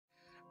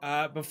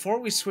Before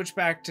we switch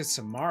back to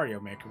some Mario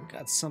Maker, we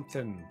got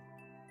something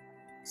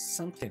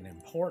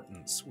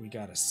important we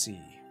gotta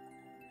see.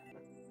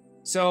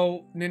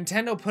 So,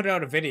 Nintendo put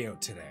out a video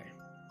today,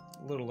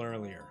 a little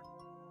earlier.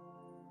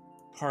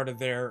 Part of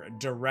their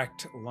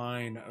direct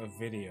line of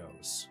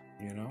videos,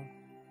 you know?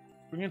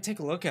 We're gonna take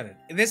a look at it.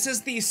 This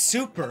is the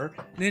Super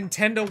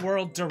Nintendo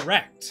World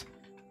Direct.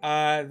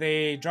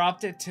 They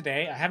dropped it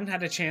today. I haven't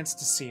had a chance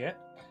to see it.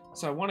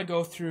 So I want to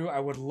go through.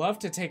 I would love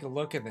to take a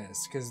look at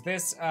this, because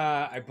this,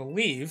 I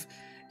believe,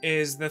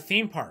 is the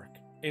theme park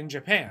in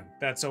Japan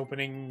that's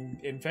opening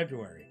in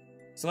February.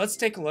 So let's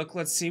take a look.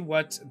 Let's see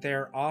what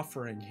they're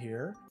offering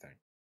here.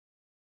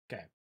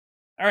 Okay.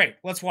 All right,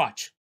 let's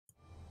watch.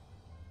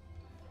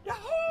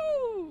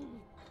 Yahoo!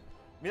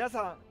 皆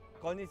さん、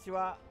こんにち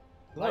は。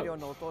マリオ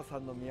のお父さ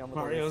んの宮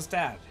本です。Mario's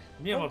dad.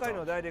 今回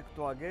のダイレク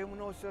トはゲーム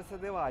のお知らせ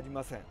ではあり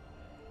ません。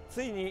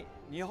ついに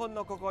日本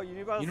のここユ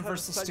ニバーサル・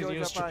スタジオ・ジ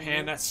ャパンにリ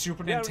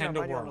アルな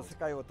マリオの世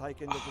界を体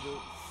験できる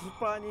スー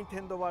パー・ニンテ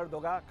ンドー・ワール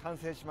ドが完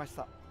成しまし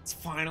た。 It's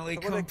finally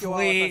そこで今日は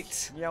complete.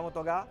 私、宮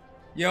本が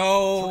Yo!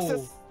 直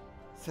接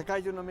世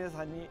界中の皆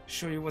さんに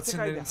Show you what's 世 in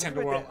界 the で初 Nintendo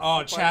めて world. ス Oh, ー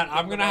パー chat, ニン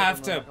I'm テン gonna ドーワー have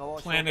ルドの to 中を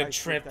plan 紹 a 介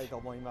してい trip きたいと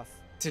思います。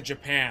 to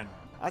Japan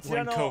あち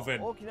ら when の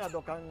COVID. 大きな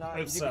土管が入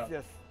り口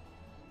です。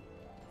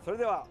それ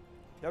では、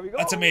Here we go!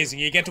 That's amazing.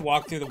 You get to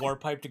walk through the warp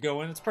pipe to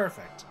go in. It's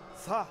perfect.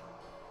 さ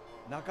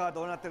あ、中は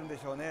どうなってるんで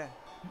しょうね。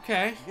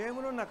 Okay. ゲー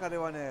ムの中で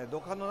はね、土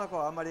管の中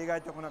はあまり描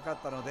いてこなかっ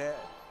たので、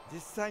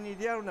実際に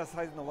リアルな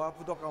サイズのワー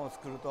プ土管を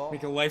作ると、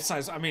 Make a life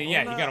size. I mean,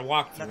 yeah, you gotta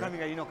walk 中 through 身 it.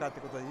 がいいのかって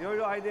ことで、いろい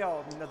ろアイデア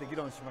をみんなで議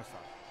論しまし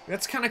た。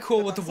 That's kind of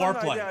cool with the たくさん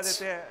warp のアイデアが出 lights.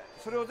 て、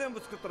それを全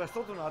部作ったら一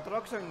つのアト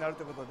ラクションになる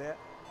ということで、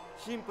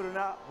シンプル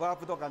なワー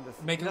プ土管で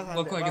す。 Make it 皆さん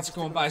で look like ワー it's プして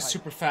going くだ by さ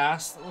い。 super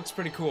fast. It looks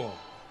pretty cool.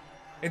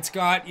 It's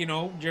got, you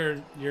know,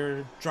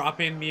 your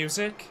drop-in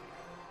music.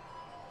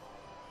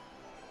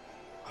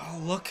 Oh,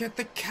 look at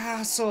the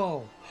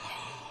castle.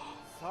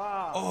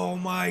 さあ、 Oh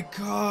my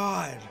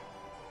god.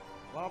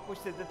 ワープ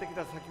して出てき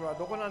た先は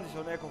どこなんでし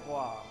ょうね、ここ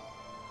は。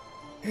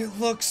 It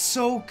looks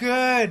so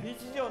good. ビー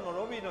チ上の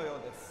ロビーのよ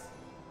うです。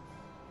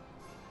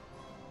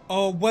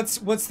 Oh,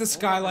 what's the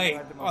skylight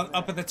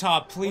up at the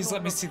top? Please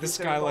let me see the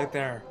skylight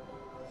there.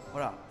 ほ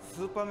ら、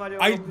スーパーマリ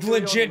オ I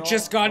 64 legit の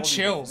just ロ got ビ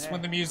ーです chills ね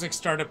when the music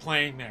started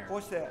playing there. こ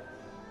うして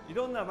い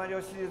ろんなマリ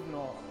オシリーズ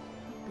の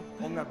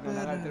音楽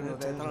が流れてるの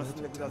で楽し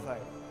んでください。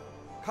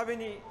壁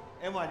に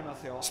絵もありま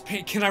すよ。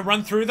 Can I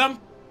run through them?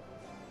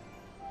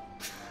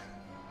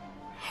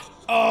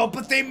 Oh,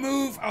 but they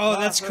move. Oh, さ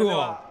あ that's それで cool.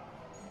 は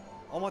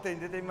表に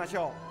出てみまし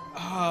ょ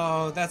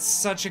Oh, that's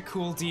such a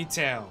cool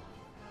detail.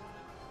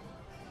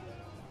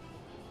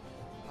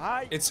 う。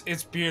はい。 It's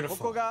こ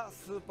こ beautiful. が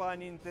スーパー・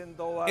ニンテン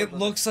ドー・ワール It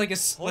ドで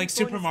す。 looks like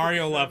Super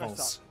Mario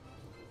levels.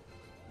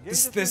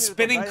 The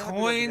spinning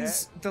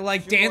coins, the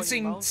like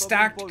dancing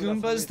stacked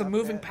Goombas, the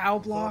moving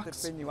POW そのてっ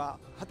blocks. ぺんには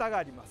旗が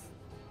あります。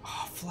 Oh,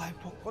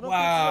 flagpole. この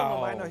空中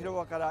の前の Wow. 広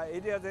場から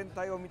エリア全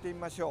体を見てみ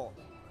ましょ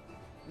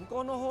う。向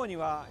こうの方に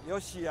はヨ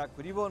ッシーや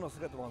クリボーの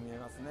姿も見え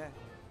ますね。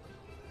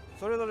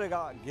それぞれ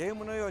がゲー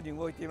ムのように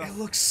動いていま It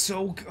す。 looks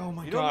so oh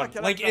my いろんな god. キ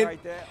ャラク Like ターがい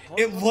it て、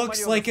 it 本当のマ looks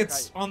リオの like 世界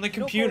it's on the キ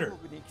ノコ computer. 王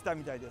国に来た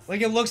みたいです。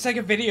 Like it looks like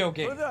a video そ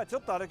れ game. ではちょ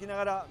っと歩きな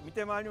がら見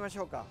てまいりまし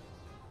ょうか。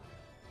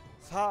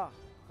さあ、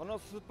この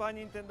スーパー・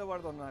ニンテンドー・ワー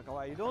ルドの中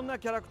はいろんな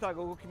キャラクターが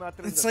動き回っ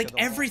てるんで It's すけ like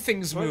ども、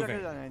 everything's それだけ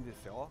moving. じゃないんで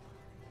すよ。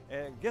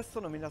ゲス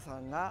トの皆さ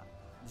んが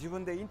自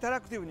分でインタ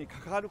ラクティブに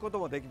関わること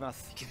もできま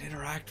す。 You can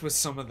interact with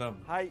some of them.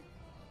 はい。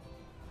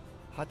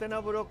ハテ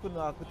ナブロック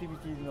のアクティビ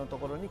ティのと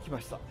ころに来ま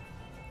した。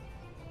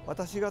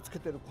私がつけ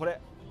てるこれ、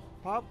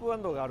パワーアップバ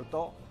ンドがある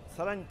と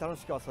さらに楽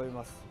しく遊べ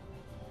ます。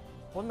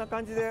こんな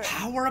感じで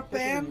Power up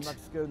手首に band? 巻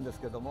きつけるんです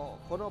けども、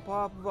このパワ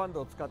ーアップバン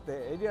ドを使って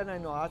エリア内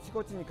のあち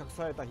こちに隠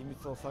された秘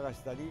密を探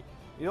したり、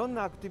いろん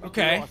なアクティビ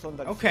ティを遊ん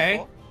だりすると、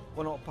 Okay.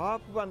 このパワーアッ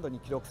プバンドに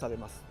記録され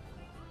ます。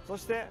そ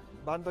して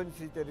バンドに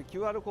ついている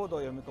QR コードを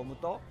読み込む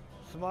と、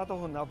スマート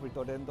フォンのアプリ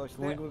と連動し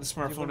て Link with the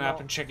smartphone 自分 app の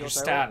and check your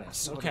状態を status.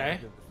 知ることがで Okay.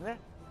 きるんですね。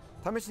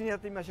試しにやっ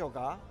てみましょう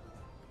か。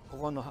こ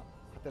このハ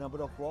テナブ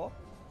ロックを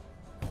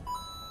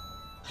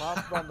パワー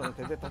アップバンドの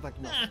手で叩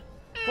きます。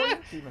こういうっ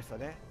て言いました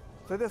ね。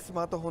それでス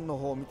マートフォンの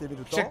方を見てみ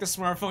ると、 Check the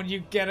smartphone,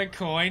 you get a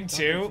coin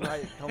 1 too.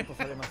 枚カウント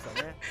されまし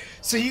たね。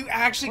 So you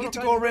actually こ get の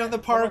to go 感じ around で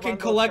the この park バン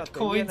and ドを使 collect って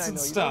家 coins 内 and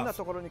のいろんな stuff.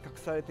 ところに隠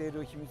されてい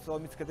る秘密を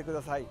見つけてく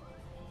ださい。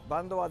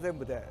バンドは全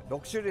部で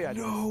6種類あり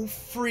ます。 No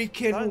さら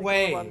freaking にこのバ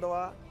way. ンド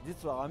は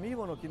実はアミー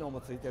ボの機能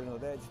もついているの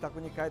で自宅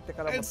に帰って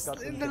からも It's 使っ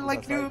てみてく they're だ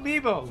like さ new い。それ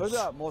amiibos. で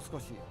はもう少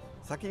し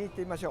先に行っ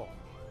てみましょ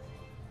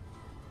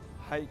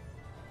う。はい。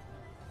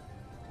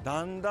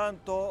だんだん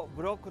と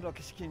ブロックの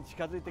景色に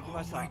近づいてき Oh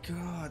ました。 my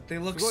god, they す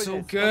look ごい so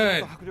ね、近づ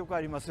good. くと迫力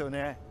ありますよ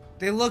ね。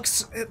It さ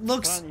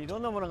looks らにいろ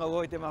んなものが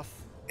動いてま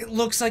す。 it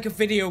looks like a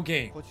video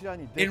game. こちら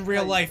に In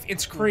real life,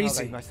 it's ハンターが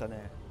crazy. いました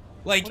ね。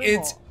 Like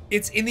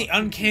it's in the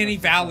uncanny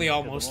valley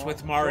almost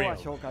with Mario.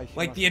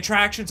 Like the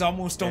attractions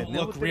almost don't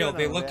look real.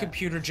 They look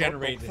computer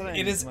generated.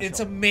 It's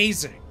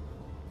amazing.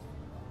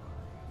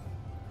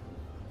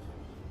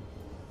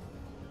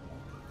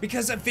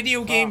 Because a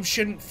video game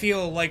shouldn't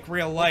feel like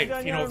real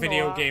life, you know, a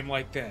video game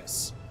like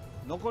this.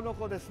 のこの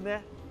こです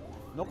ね。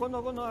のこ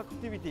のこのアク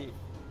ティビティ。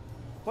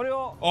これ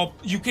を Oh,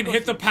 you can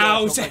hit the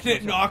POWs and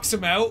it knocks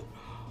them out?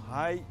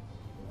 はい。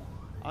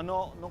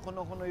のこ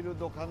のこのいる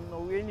土管の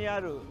上にあ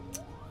る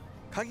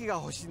鍵が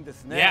欲しいんで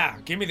すね。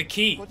Yeah, give me the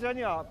key. こちら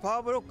にはパワ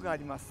ーブロックがあ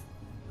ります。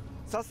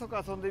早速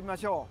遊んでみま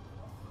しょ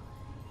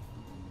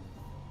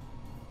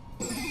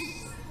う。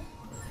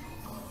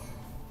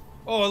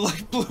Oh, it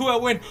like blew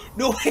out wind.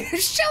 No,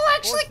 his shell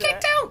actually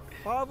kicked out.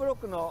 パワーブロッ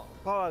クの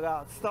パワー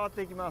が伝わっ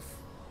ていきます。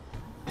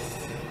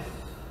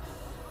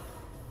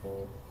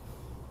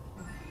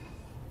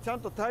ちゃん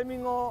とタイミ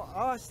ングを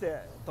合わせて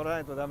取ら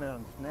ないとダメな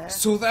んですね。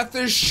So that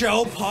the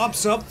shell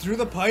pops up through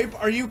the pipe?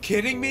 Are you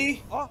kidding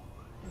me? あ、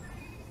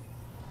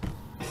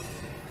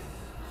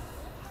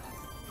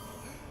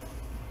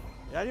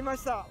やりま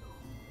した。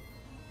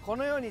こ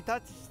のようにタ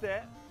ッチし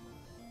て。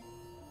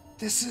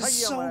This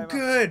is so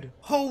good.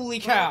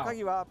 Holy cow.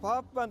 鍵はパワー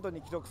アップバンド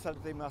に記録され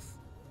ています。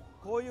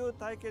こういう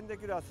体験で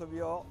きる遊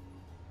びを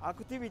ア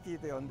クティビティ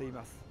と呼んでい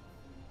ます。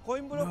コ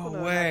インブロックの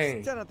ようなち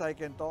っちゃな体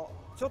験と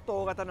ちょっ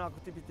と大型のア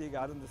クティビティ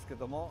があるんですけ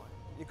ども、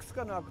いくつ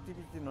かのアクティ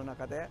ビティの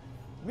中で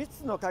3つ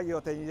の鍵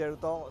を手に入れる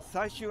と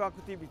最終ア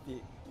クティビテ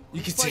ィ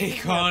You can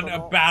take on a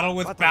battle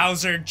with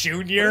Bowser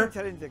Jr. チ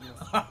ャレンジできま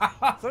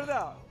す。それで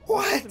は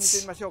見て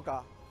みましょう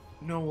か。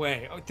No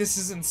way. Oh, this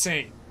is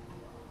insane.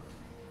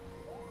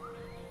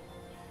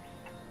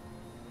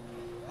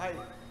 はい。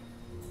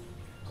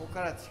ここ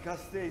から地下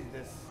ステージ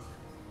です。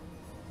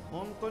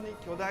本当に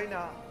巨大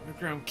な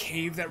underground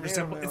cave that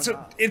resembles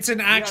it's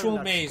an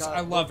actual maze.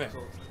 I love it.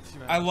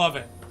 I love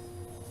it.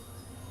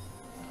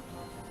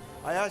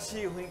 怪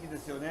しい雰囲気で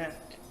すよね。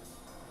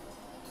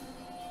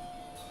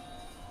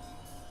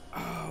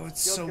Oh, it's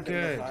so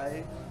good.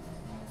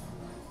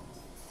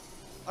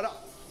 あら、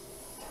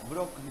ブ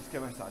ロック見つけ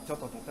ました。ちょっ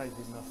と叩いて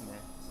みますね。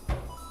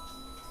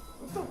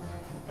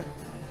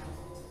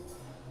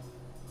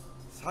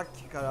さっ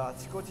きからあ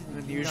ちこち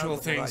に気になるこ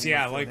とがありますよ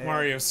ね。Unusual things, yeah, like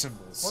Mario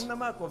symbols. こんな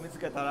マークを見つ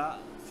けたら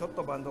ちょっ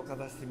とバンドをか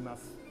ざしてみま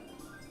す。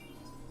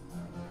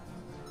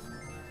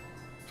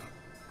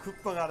クッ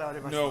パが現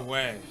れました。 No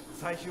way.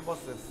 最終ボス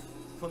です。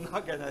そんな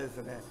わけないです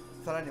よね。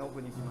さらに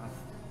奥に行きま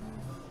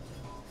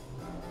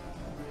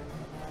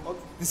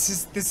す。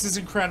This is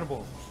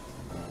incredible.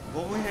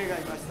 ボム兵が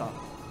いました。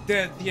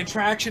The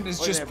attraction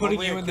is just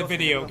putting you in the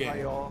video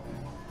game.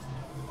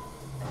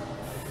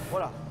 ほ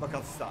ら、爆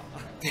発した。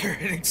There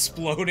it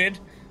exploded.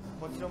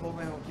 こっちのボ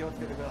ム兵も気をつ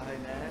けてください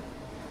ね。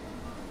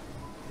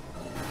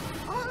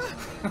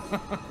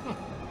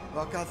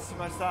爆発し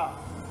ました。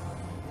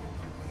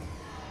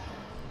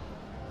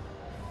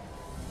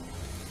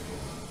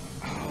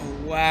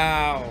Oh,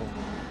 wow.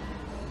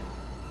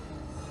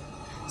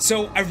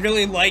 So I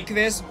really like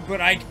this, but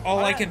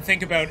all I can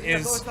think about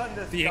is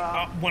the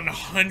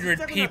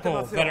 100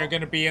 people that are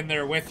going to be in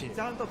there with you.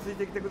 ちゃんとつい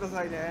てきてくだ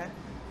さいね。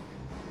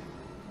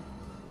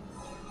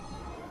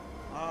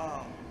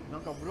ああ、な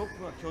んかブロッ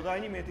クが巨大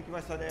に見えてきま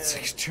したね。It's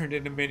like turned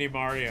into Mini ちっちゃ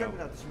Mario. く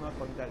なってしまっ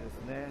たみたいで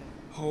すね。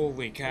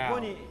Holy ここ cow.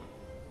 に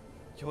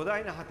巨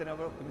大なハテナ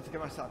ブロック見つけ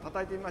ました。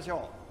叩いてみまし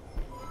ょ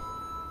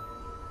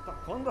う。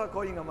今度は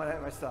コインがもらい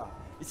ました。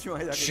1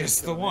枚だけで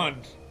す、ね。Just the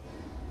one.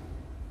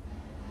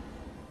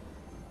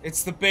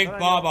 It's the big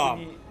Baba.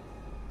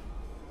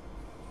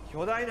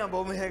 巨大な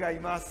ボム兵がい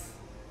ます。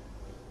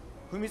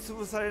踏み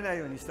潰されない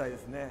ようにしたいで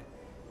すね。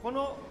こ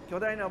の巨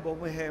大なボ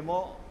ム兵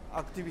も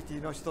アクティビテ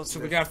ィの一つです。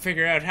So we gotta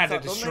figure out how to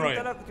どん destroy なイン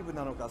タ it. ラクティブ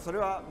なのか、それ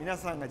は皆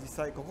さんが実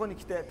際ここに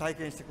来て体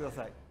験してくだ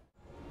さい。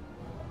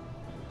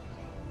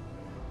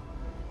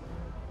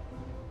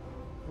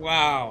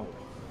Wow.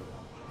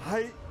 は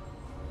い、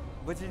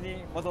無事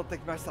に戻って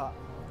きました。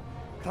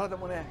体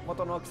もね、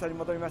元の大きさに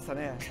戻りました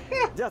ね。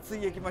じゃあ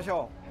次へ行きまし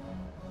ょう。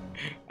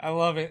I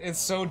love it. It's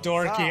so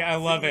dorky. I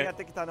love it.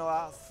 It's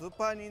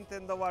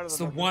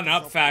the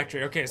one-up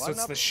factory. Okay, so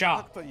it's the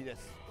shop.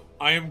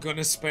 I am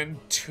gonna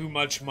spend too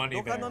much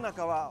money there.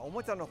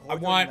 I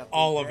want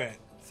all of it.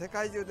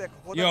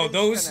 Yo,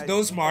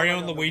 those Mario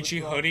and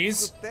Luigi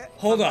hoodies.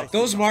 Hold up,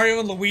 those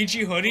Mario and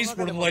Luigi hoodies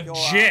were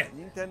legit.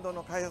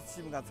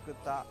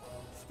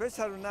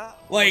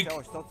 Like,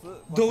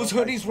 those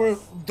hoodies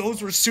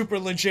were super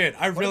legit.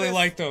 I really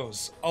like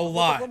those a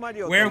lot.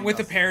 Wear them with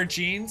a pair of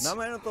jeans.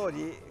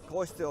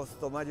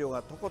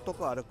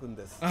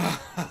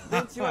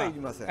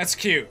 That's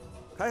cute.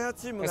 開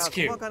発チームが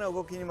細かな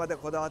動きにまで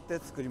こだわって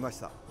作りまし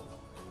た。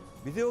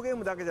ビデオゲー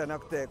ムだけじゃな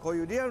くて、こう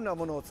いうリアルな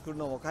ものを作る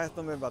のも開発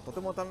のメンバーとて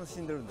も楽し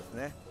んでるんです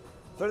ね。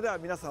それでは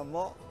皆さん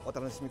もお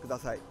楽しみくだ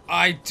さい。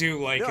I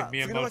do like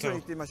で it, は次の場所に Miyamoto.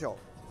 行ってみましょう。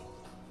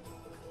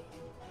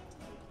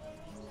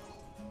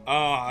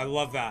Oh, I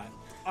love that.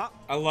 あ、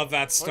 I love that こ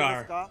れです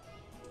star. か？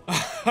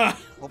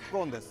ポップ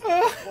コーンです。ポッ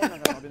プコーンな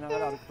んか食べなが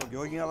ら歩くと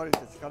行儀が悪いっ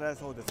て叱られ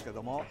そうですけ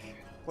ども、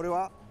これ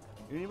は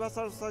ユニバー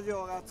サル・スタジ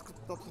オが作っ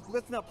た特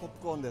別なポップ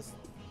コーンです。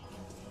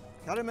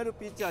キャラメル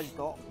ピーチ味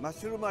とマッ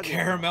シュルーム味。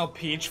 Caramel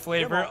peach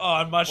flavor.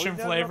 Oh, and mushroom オリ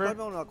ジナルの食べ flavor.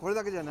 物はこれ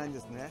だけじゃないんで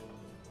すね。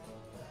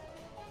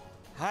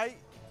はい、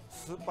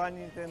スーパー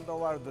ニンテンドー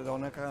ワールドでお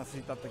腹が空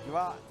いた時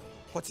は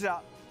こち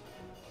ら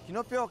キ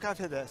ノピオカ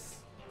フェで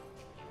す。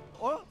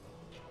お、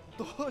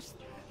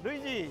ルイ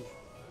ージ、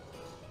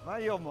マ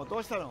リオもど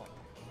うしたの？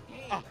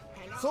あ、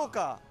そう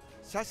か。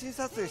写真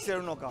撮影して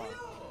るのか。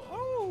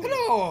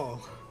Hello.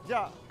 じ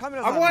ゃあカメ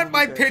ラ I さん want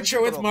my picture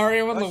with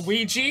Mario and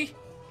Luigi. じ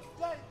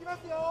ゃあ行きま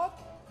すよ。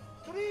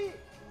3、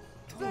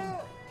2、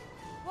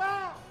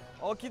1。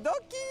オキド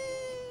キ。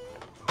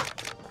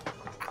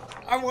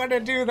I want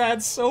to do that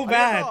so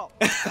bad.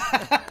 じ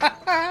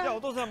ゃあ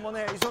お父さんも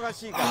ね忙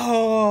しいから。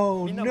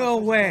Oh みんな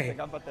no も way.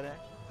 頑張ってね。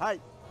は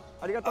い。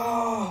ありがとう。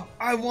Oh,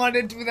 I want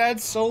to do that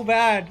so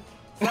bad.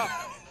 さ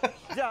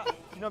あ、じゃあ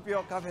キノピ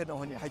オカフェの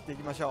方に入ってい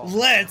きましょう。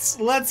Let's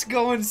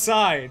go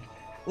inside.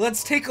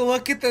 Let's take a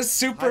look at the はい、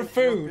 super キ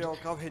ノ food. ピオ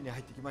カフェに入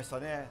ってきました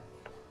ね。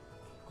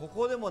こ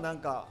こでもなん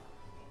か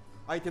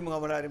アイテムが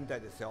もらえるみた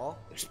いですよ。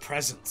There's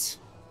presents.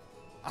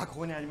 あ、こ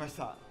こにありまし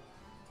た。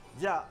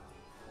じゃあ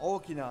大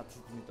きな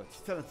包みと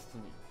小さな包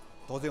み、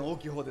当然大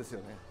きい方ですよ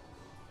ね。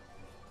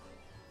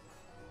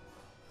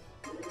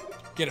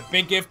Get a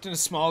big gift and a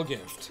small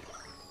gift.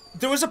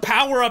 There was a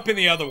power up in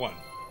the other one.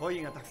 コイ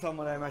ンがたくさん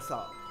もらいまし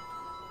た。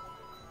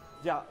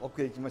じゃあ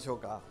奥へ行きましょう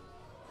か。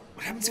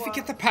 What happens if we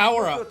get the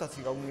power キノピオ up? たち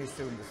が運営し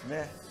てるんです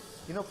ね。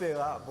キノピオ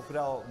が僕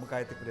らを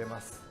迎えてくれ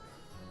ます。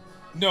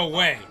 No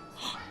way.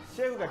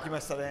 シェフが来ま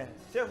したね。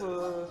シェ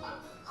フ。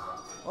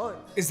おい。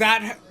 Is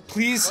that?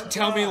 Please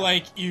tell me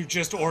like you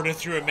just order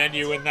through a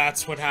menu and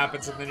that's what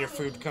happens and then your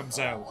food comes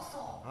out.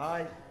 は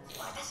い。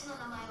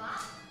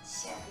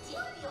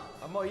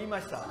あ、もう言い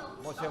ました。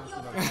もうシェフ来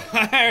まし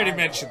た。I already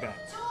mentioned that.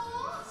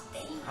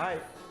 はい。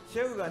シ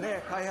ェフが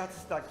ね開発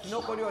したキ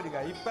ノコ料理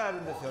がいっぱいあ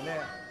るんですよね。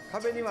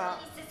壁には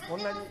こ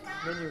んなにメ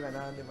ニューが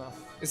並んでます。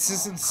 This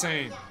is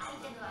insane.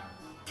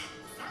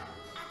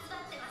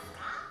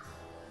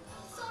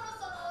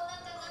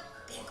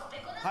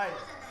 はい。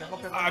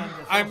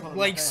 I'm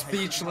like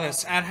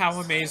speechless at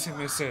how amazing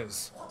this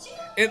is.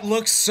 It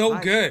looks so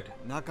good.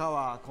 中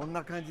はこん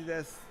な感じ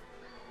です。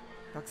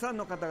たくさん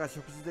の方が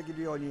食事でき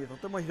るようにと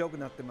ても広く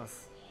なってま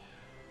す。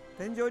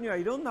天井には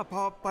いろんなパ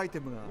ワーアップアイテ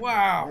ムが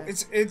あるんで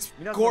すね。 Wow, it's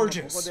皆さんもここ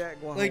gorgeous. で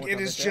ご飯を Like 食 it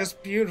べ is て just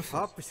パ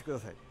ワーア beautiful. ップしてくだ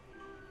さい。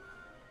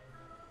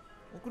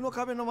奥の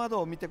壁の窓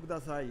を見てくだ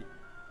さい。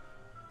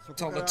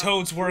 It's all the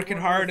toads working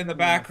hard in the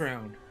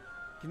background.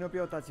 キノピ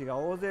オたちが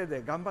大勢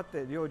で頑張っ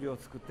て料理を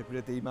作ってく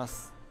れていま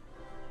す。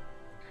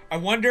 I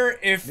wonder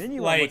if メ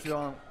ニューはも like ち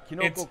ろんキ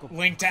ノ it's コ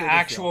linked to 特製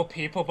ですよ。 actual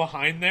people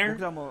behind 僕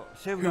there らも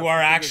シェフが who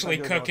are 作って actually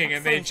くれた料理を cooking た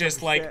and くさん they 試食 just し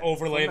て like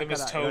overlay そ them の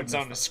as 中から選 toads び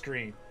on ま a した。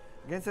 screen.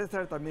 厳選さ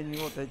れたメニ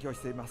ューを提供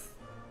しています。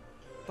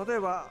例え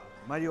ば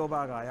マリオ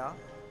バーガーや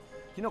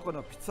キノコ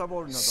のピッツァ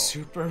ボールなど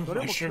Super ど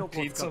れもキ mushroom ノコを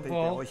使ってい pizza て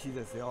bowl. 美味しい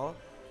ですよ。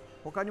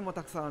他にも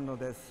たくさんあるの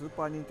でスー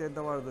パーニンテン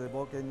ドーワールドで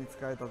冒険に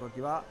使えた時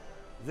は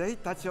ぜひ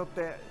立ち寄っ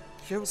て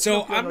シェフキ So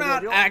ノピオ I'm の料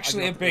not 理を味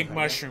actually わ a ってくだ big さい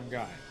ね。 mushroom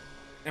guy.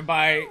 And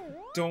by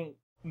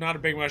not a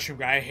big mushroom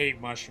guy, I hate ス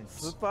ー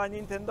mushrooms. パー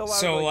ニンテンドーワ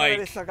ールド So いかが like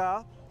でした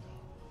か？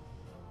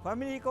ファ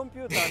ミリーコンピ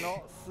ューター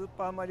のスー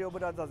パーマリオブ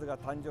ラザーズが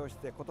誕生し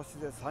て今年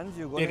で35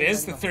年 it になり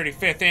is the ます。 35th そ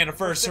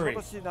して anniversary.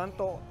 今年なん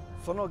と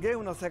そのゲー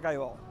ムの世界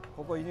を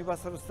ここユニバー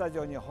サル・スタジ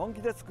オに本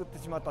気で作って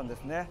しまったんで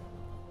すね。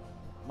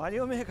マリ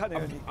オメーカーの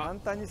ように簡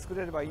単に作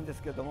れればいいんで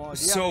すけども、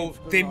リアルに So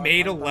作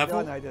they るのは made a 簡単で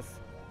は level? ないで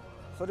す。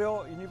それ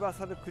をユニバー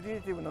サル・クリエ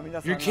イティブの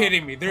皆さん You're が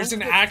kidding me. There's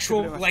an 本気で作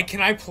ってくれ actual ました。 like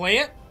can I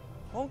play it?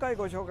 今回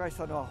ご紹介し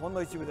たのはほん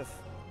の一部です。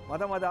ま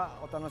だまだ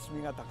お楽し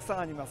みがたくさん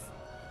あります。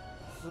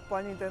スーパ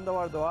ーニンテンドー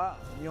ワールドは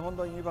日本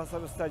のユニバーサ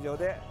ル・スタジオ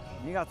で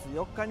2月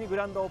4日にグ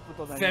ランドオープン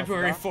となりますが、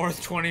 February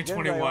 4th, 現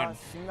在は 2021.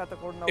 新型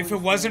コロナウイルス If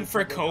it wasn't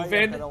for の影響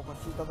で COVID, 海外からお越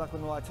しいただく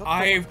のはちょっと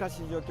I 難し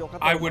い状況か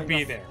と I 思い would ま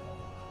be す。 there.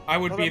 I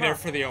would た be だ there ま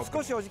for the あ open.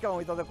 少しお時間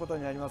をいただくこと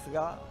になります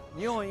が、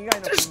日本以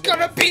外の There's 国でも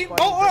gonna be スーパーニンテン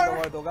ドー more! ワ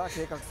ールドが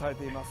計画され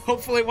ています。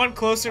 Hopefully one ア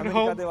closer メ to リカ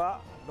home. で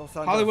はロ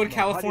サンゼルス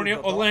Hollywood, のハリウ California, ッ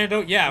ドと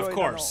Orlando. Yeah, フ of ロ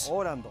リダの course.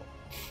 オーランド、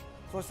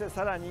そして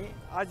さらに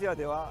アジア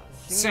では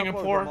シンガポ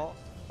ールでも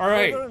All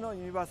right. それぞれの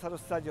ユニバーサル・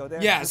スタジオで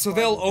Yeah, so スー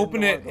パー they'll ニンテンドー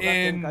open ワー it ルドが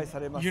展 in 開さ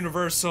れます。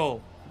 Universal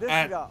です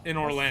at が、 in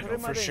もし Orlando それ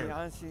for までに sure.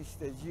 安心し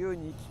て自由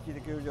に行き来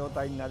できる状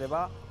態になれ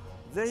ば、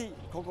ぜひ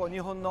ここ日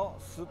本の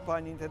スーパー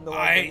ニンテンドー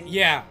ワール I ドに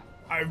yeah,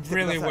 I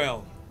really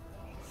will.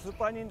 スー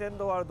パーニンテン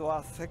ドーワールド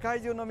は世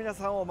界中の皆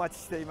さんをお待ち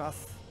していま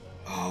す。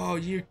 Oh,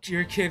 you're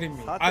kidding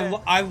me. さて、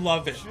 I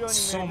love it 後ろに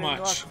so 見えているのは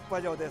ク much. ッパ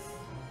城で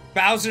す。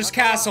 Bowser's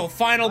Castle,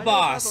 final マリオカ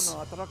ー boss. ト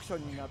のアトラクショ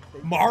ンになって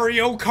いて、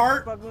 Mario クッ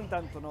Kart. パ軍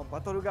団との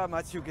バトルが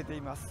待ち受けて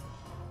います。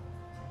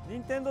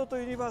任天堂と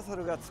ユニバーサ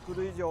ルが作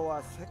る以上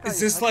は世界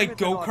Is this 初め like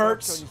てのアトラ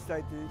クショ go-karts? ンにした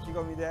いという意気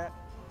込みで、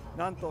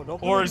なんと6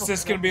 Or 人 is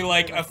も this gonna be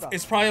like a?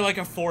 It's probably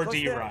like a そし 4D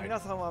て ride. 皆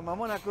さんは間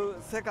もなく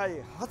世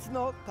界初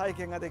の体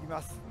験ができ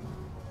ます。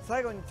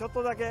最後にちょっ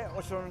とだけ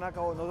お城の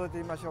中を覗いて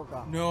みましょう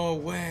か。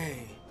 No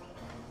way.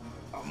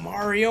 A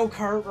Mario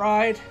Kart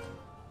ride?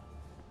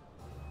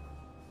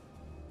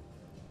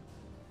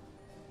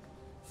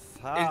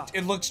 さあ、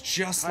 It looks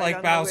just 階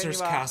like 段の上に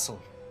Bowser's は Castle.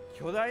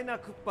 巨大な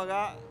クッパ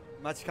が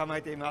待ち構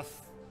えていま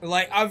す。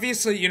 Like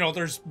obviously, you know,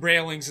 there's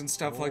railings and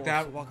stuff like お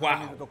that. ー、そばから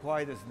見 Wow, ると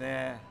怖いです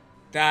ね。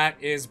 that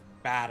is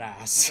なん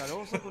badass. か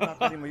ろうそくの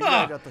中にもゆ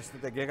らゆらとして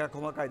て毛が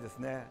細かいです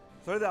ね。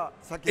それでは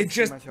先へ It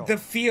進み just ましょう。 the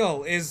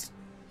feel is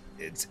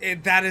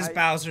that is Hi.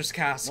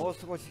 Bowser's も Castle. う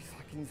少し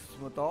先に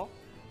進むと、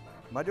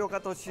マリオカー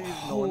トシリ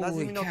ーズのおなじ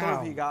みのトロ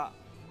フィーが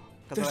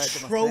飾られてま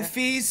すね。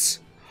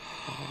trophies?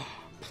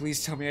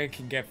 Please tell me I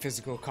can get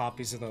physical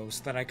copies of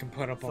those that I can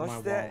put up on my wall.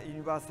 そしてユ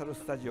ニバーサル・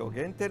スタジオ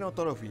限定の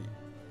トロフィー。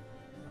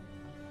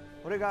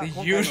これが The 今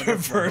回のレースのトロ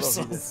フ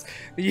ィーです。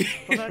 The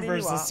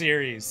Universal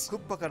Series. クッ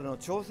パからの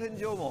挑戦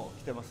状も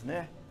来てます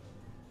ね。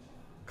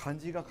漢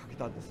字が書け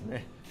たんです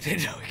ね。They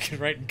know I can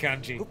write in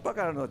kanji. クッパ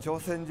からの挑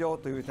戦状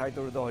というタイ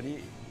トル通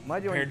り、マ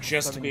リオに行く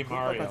ためにク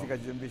ッパたちが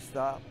準備し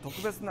た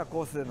特別な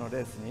コースでのレ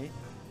ースに、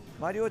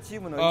マリオチ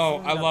ームの一員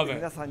になって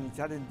皆さんに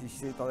チャレンジ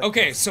していただきます。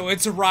Okay, so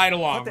it's a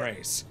ride-along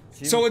race.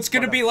 So it's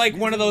gonna be like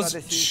one of those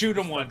shoot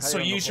 'em ones. So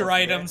use your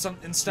items and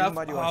stuff.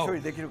 Oh,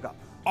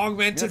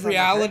 augmented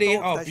reality.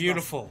 Oh,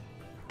 beautiful,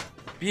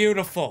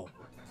 beautiful.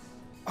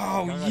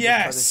 Oh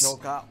yes.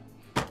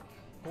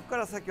 ここか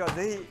ら先は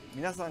ぜひ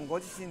皆さんご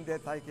自身で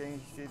体験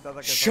していた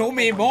だけたらと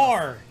思います。Show me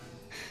more.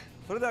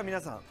 それでは皆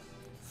さん、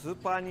スー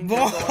パーニンテンドー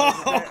ワー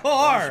ルドで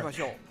お会いしま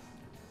しょう。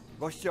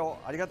ご視聴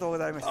ありがとうご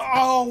ざいました。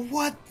Oh,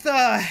 what the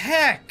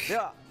heck? で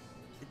は、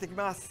行ってき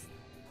ます。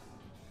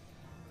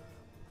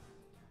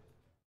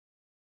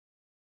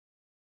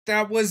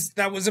That was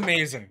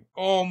amazing.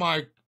 Oh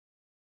my.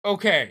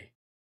 Okay.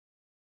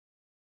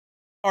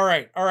 All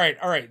right.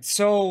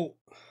 So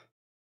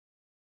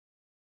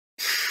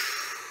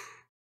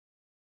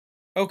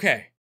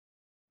okay.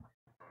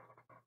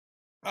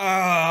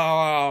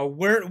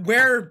 Where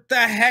the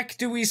heck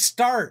do we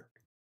start?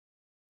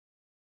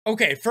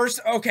 Okay, first,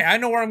 I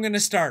know where I'm gonna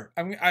start.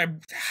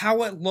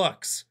 How it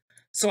looks.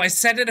 So I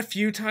said it a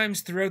few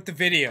times throughout the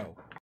video.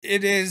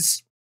 It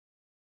is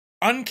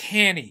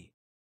uncanny.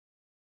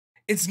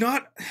 It's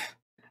not.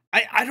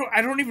 I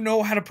don't even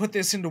know how to put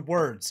this into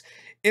words.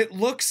 It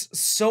looks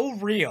so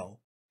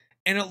real,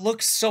 and it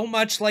looks so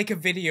much like a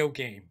video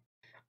game.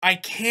 I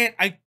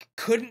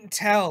couldn't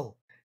tell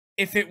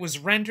if it was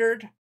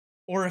rendered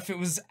or if it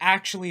was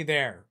actually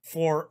there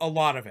for a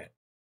lot of it.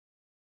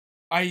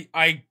 I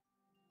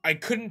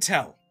couldn't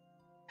tell.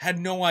 Had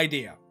no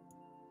idea.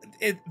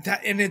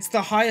 And it's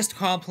the highest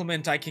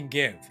compliment I can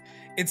give.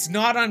 It's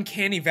not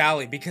Uncanny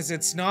Valley because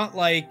it's not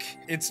like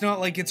it's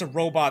a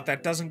robot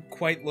that doesn't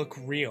quite look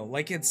real.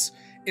 Like it's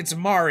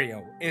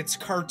Mario. It's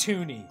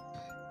cartoony.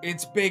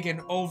 It's big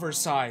and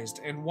oversized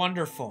and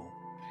wonderful.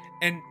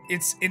 And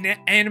it's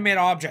inanimate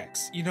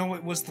objects. You know,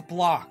 it was the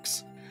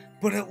blocks.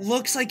 But it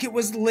looks like it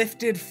was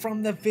lifted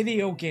from the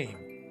video game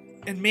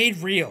and made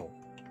real.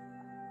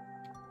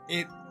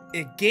 It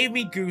gave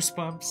me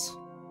goosebumps.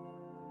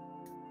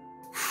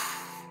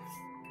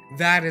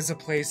 That is a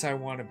place I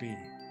want to be.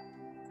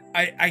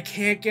 I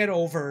can't get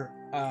over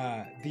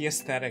the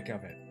aesthetic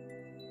of it.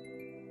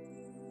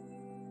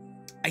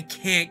 I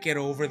can't get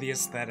over the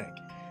aesthetic.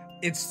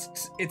 It's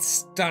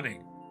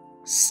stunning.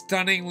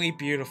 Stunningly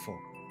beautiful.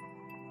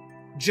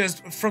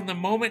 Just from the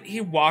moment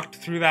he walked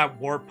through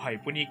that warp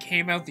pipe, when he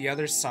came out the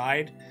other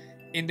side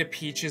into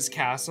Peach's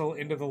castle,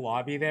 into the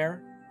lobby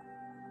there,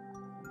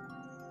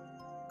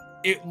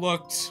 it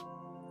looked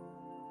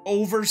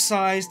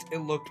oversized, it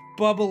looked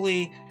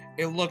bubbly,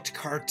 it looked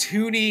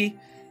cartoony,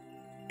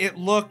 it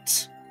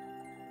looked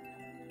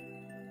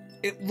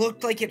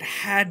like it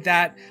had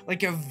that,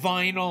 like a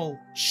vinyl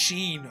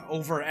sheen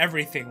over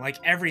everything, like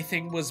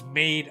everything was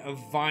made of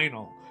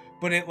vinyl,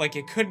 but it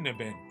couldn't have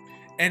been.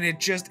 And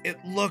it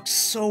looked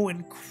so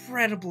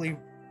incredibly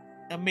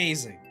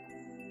amazing.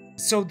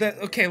 So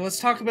okay, let's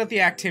talk about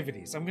the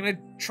activities. I'm gonna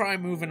try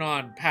moving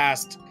on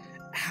past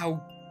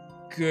how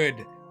good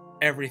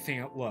everything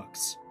it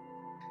looks.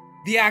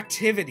 The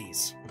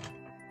activities.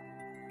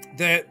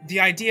 The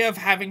idea of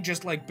having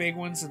just like big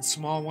ones and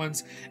small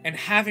ones and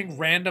having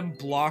random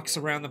blocks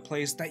around the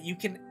place that you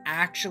can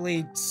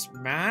actually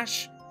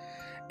smash,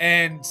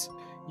 and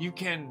you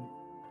can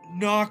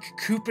knock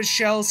Koopa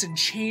shells and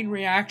chain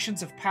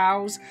reactions of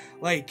POWs.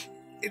 Like,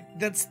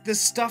 that's the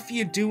stuff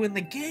you do in the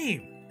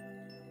game.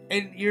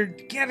 And you're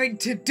getting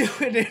to do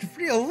it in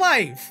real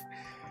life.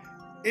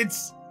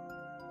 It's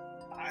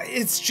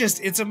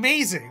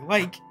amazing.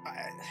 Like,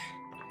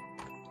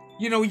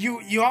 you know,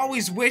 you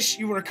always wish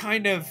you were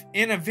kind of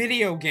in a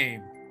video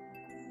game.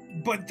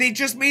 But they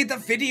just made the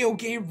video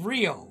game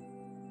real.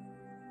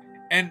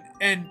 And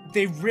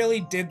they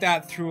really did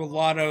that through a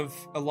lot of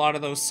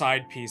those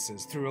side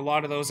pieces, through a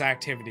lot of those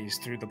activities,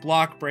 through the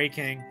block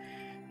breaking,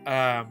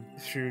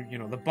 through, you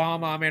know, the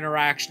bomb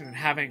interaction and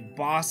having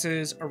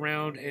bosses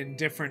around in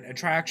different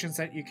attractions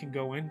that you can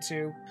go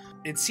into.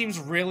 It seems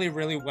really,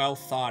 really well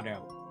thought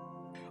out.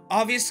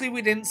 Obviously,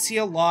 we didn't see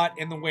a lot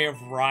in the way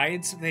of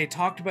rides. They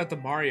talked about the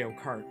Mario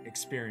Kart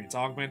experience,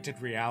 augmented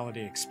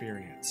reality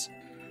experience,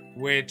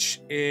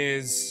 which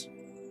is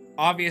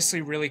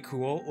obviously really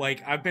cool.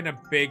 Like, I've been a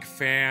big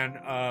fan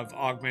of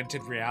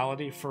augmented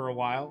reality for a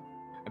while.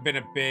 I've been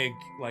a big,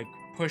 like,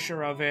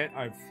 pusher of it.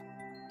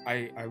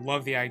 I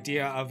love the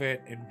idea of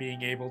it and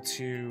being able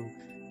to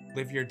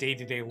live your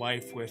day-to-day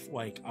life with,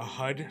 like, a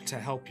HUD to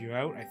help you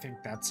out. I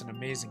think that's an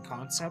amazing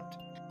concept.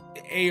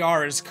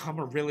 AR has come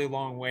a really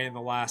long way in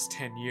the last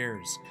 10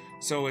 years.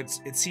 So it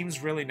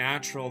seems really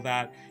natural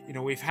that, you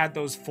know, we've had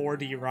those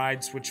 4D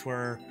rides which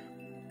were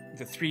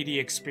the 3D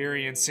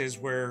experiences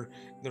where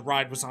the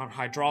ride was on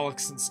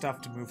hydraulics and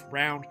stuff to move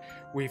around.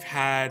 We've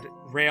had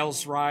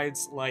rails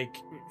rides like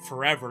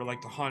forever,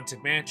 like the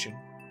Haunted Mansion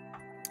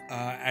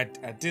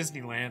at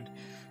Disneyland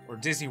or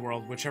Disney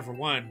World, whichever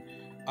one.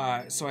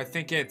 So I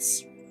think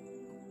this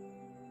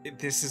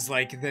is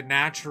like the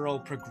natural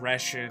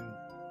progression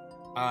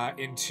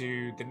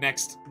into the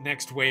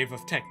next wave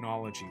of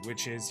technology,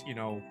 which is, you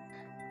know,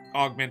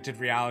 augmented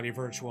reality,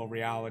 virtual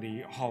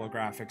reality,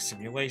 holographic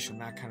simulation,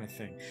 that kind of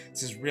thing.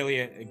 This is really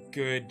a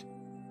good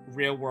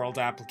real-world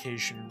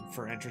application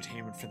for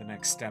entertainment for the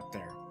next step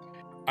there.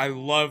 I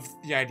love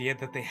the idea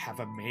that they have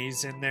a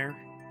maze in there.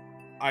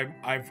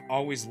 I've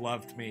always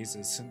loved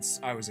mazes since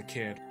I was a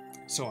kid.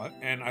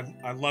 And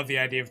I love the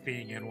idea of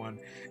being in one,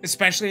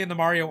 especially in the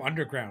Mario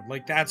Underground.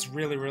 Like, that's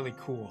really, really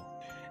cool.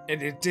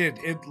 And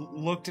it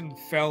looked and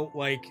felt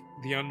like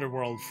the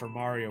underworld for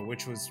Mario,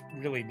 which was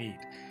really neat.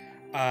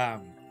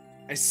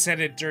 I said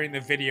it during the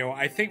video.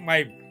 I think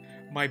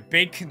my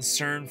big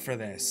concern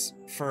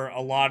for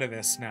a lot of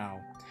this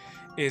now,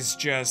 is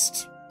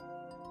just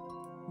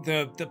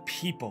the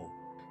people.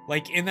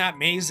 Like, in that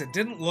maze, it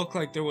didn't look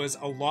like there was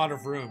a lot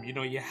of room. You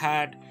know, you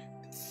had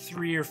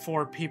 3 or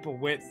 4 people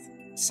width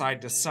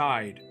side to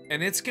side,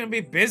 and it's gonna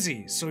be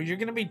busy, so you're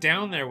gonna be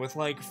down there with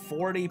like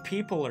 40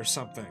 people or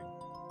something.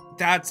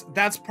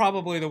 That's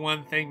probably the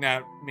one thing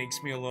that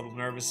makes me a little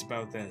nervous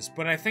about this.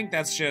 But I think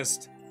that's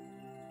just,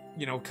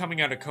 you know, coming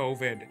out of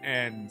COVID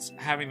and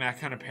having that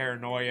kind of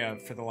paranoia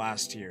for the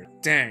last year.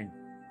 Dang.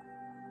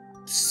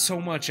 So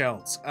much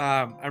else.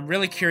 I'm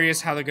really curious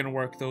how they're going to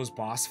work those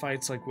boss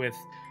fights, like with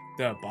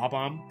the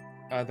Bob-omb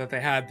that they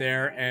had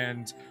there,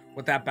 and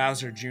what that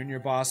Bowser Jr.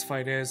 boss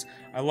fight is.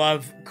 I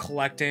love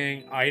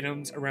collecting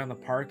items around the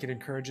park. It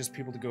encourages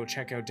people to go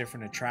check out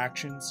different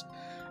attractions.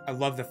 I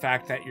love the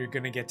fact that you're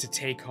going to get to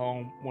take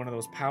home one of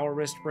those power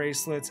wrist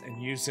bracelets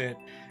and use it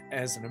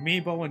as an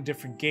amiibo in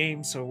different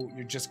games, so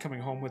you're just coming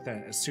home with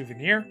a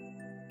souvenir.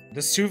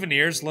 The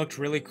souvenirs looked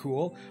really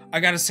cool. I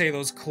gotta say,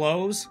 those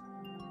clothes,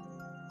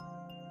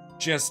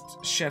 just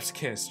chef's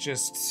kiss,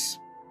 just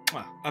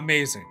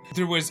amazing.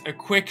 There was a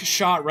quick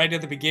shot right at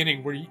the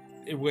beginning where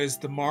it was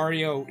the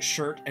Mario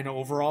shirt and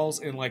overalls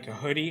in like a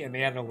hoodie, and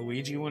they had a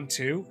Luigi one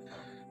too.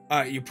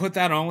 You put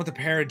that on with a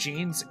pair of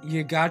jeans,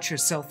 you got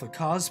yourself a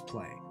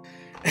cosplay.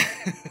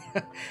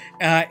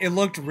 It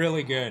looked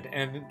really good,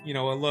 and you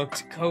know, it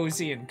looked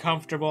cozy and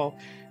comfortable.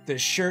 The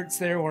shirts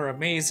there were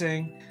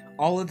amazing.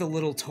 All of the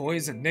little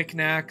toys and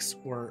knickknacks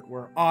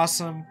were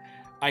awesome.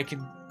 I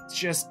can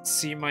just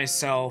see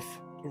myself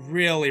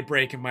really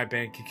breaking my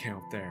bank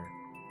account there.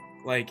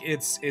 Like,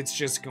 it's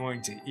just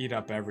going to eat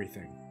up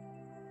everything.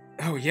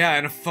 Oh yeah,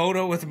 and a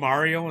photo with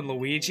Mario and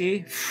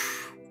Luigi.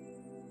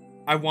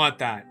 I want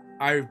that.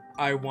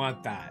 I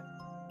want that.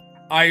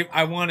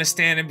 I want to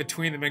stand in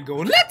between them and go,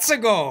 let's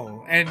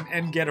go,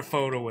 and get a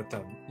photo with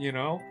them, you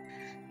know?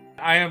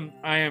 I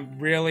am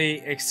really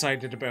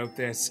excited about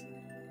this.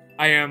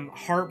 I am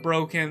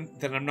heartbroken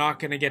that I'm not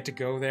going to get to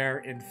go there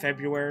in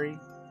February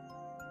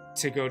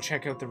to go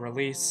check out the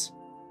release.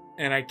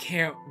 And I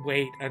can't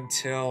wait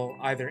until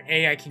either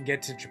A, I can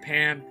get to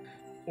Japan,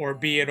 or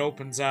B, it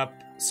opens up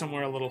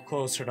somewhere a little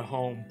closer to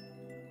home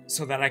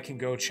so that I can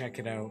go check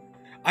it out.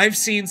 I've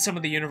seen some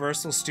of the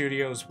Universal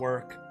Studios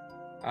works.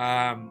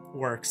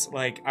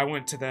 Like, I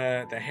went to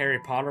the Harry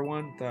Potter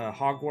one, the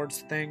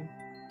Hogwarts thing,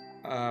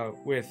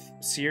 with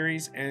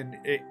series, and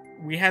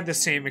we had the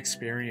same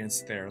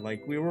experience there.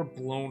 Like, we were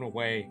blown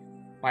away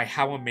by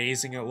how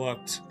amazing it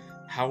looked,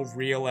 how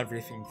real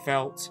everything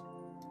felt,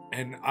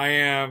 and I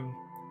am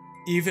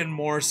even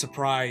more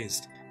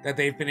surprised that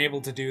they've been able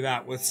to do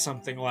that with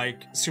something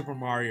like Super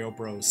Mario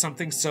Bros.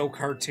 Something so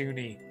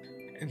cartoony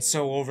and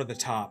so over the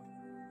top.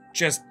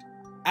 Just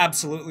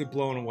absolutely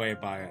blown away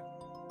by it.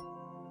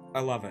 I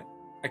love it.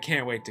 I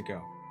can't wait to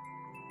go.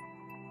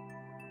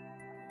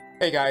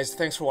 Hey guys,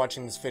 thanks for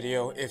watching this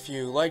video. If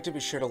you liked it, be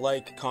sure to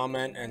like,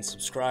 comment, and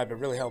subscribe. It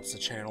really helps the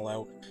channel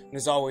out. And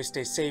as always,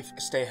 stay safe,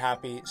 stay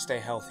happy, stay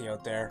healthy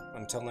out there.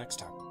 Until next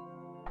time.